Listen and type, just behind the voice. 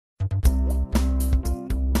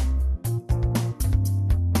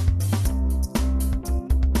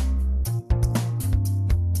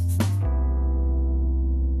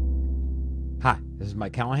is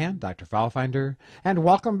Mike Callahan, Dr. FileFinder, and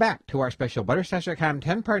welcome back to our special Butterscotch.com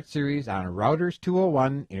 10-part series on Routers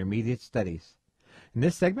 201 Intermediate Studies. In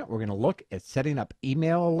this segment, we're going to look at setting up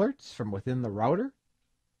email alerts from within the router.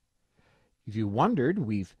 If you wondered,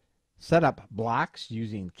 we've set up blocks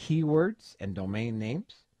using keywords and domain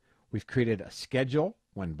names. We've created a schedule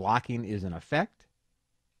when blocking is in effect.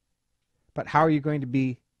 But how are you going to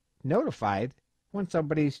be notified when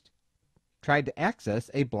somebody's tried to access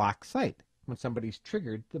a block site, when somebody's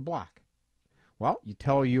triggered the block? Well, you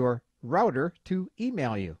tell your router to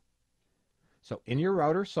email you. So in your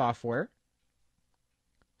router software,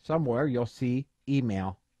 somewhere you'll see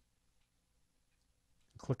email.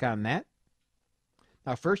 Click on that.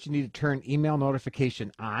 Now first you need to turn email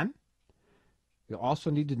notification on. You'll also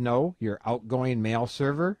need to know your outgoing mail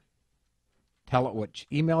server. Tell it which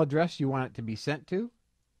email address you want it to be sent to.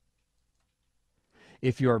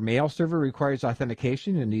 If your mail server requires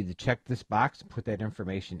authentication, you'll need to check this box and put that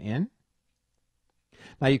information in.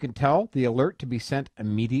 Now you can tell the alert to be sent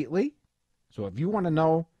immediately. So if you want to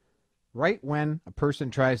know right when a person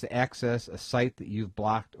tries to access a site that you've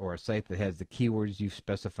blocked or a site that has the keywords you've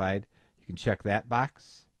specified, you can check that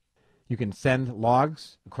box. You can send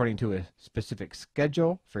logs according to a specific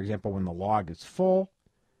schedule. For example, when the log is full,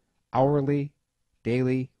 hourly,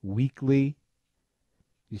 daily, weekly.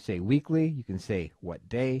 You say weekly, you can say what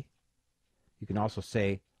day. You can also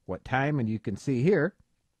say what time, and you can see here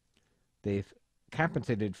they've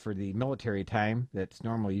compensated for the military time that's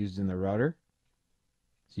normally used in the router.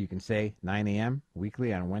 So you can say 9 a.m.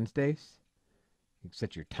 weekly on Wednesdays. You can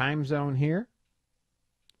set your time zone here,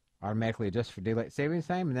 automatically adjust for daylight savings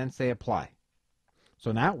time, and then say apply.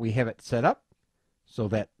 So now we have it set up so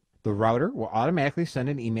that the router will automatically send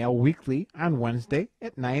an email weekly on Wednesday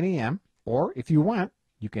at 9 a.m. Or if you want,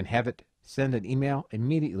 you can have it send an email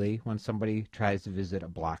immediately when somebody tries to visit a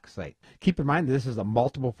block site. Keep in mind that this is a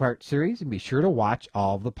multiple part series, and be sure to watch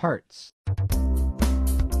all the parts.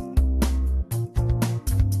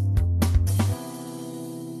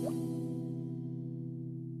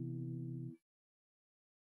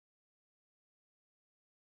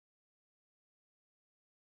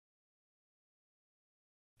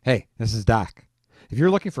 Hey, this is Doc. If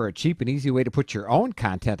you're looking for a cheap and easy way to put your own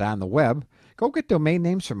content on the web, go get domain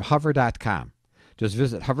names from hover.com. Just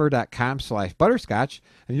visit hover.com/butterscotch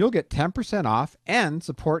and you'll get 10% off and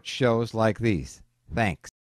support shows like these. Thanks.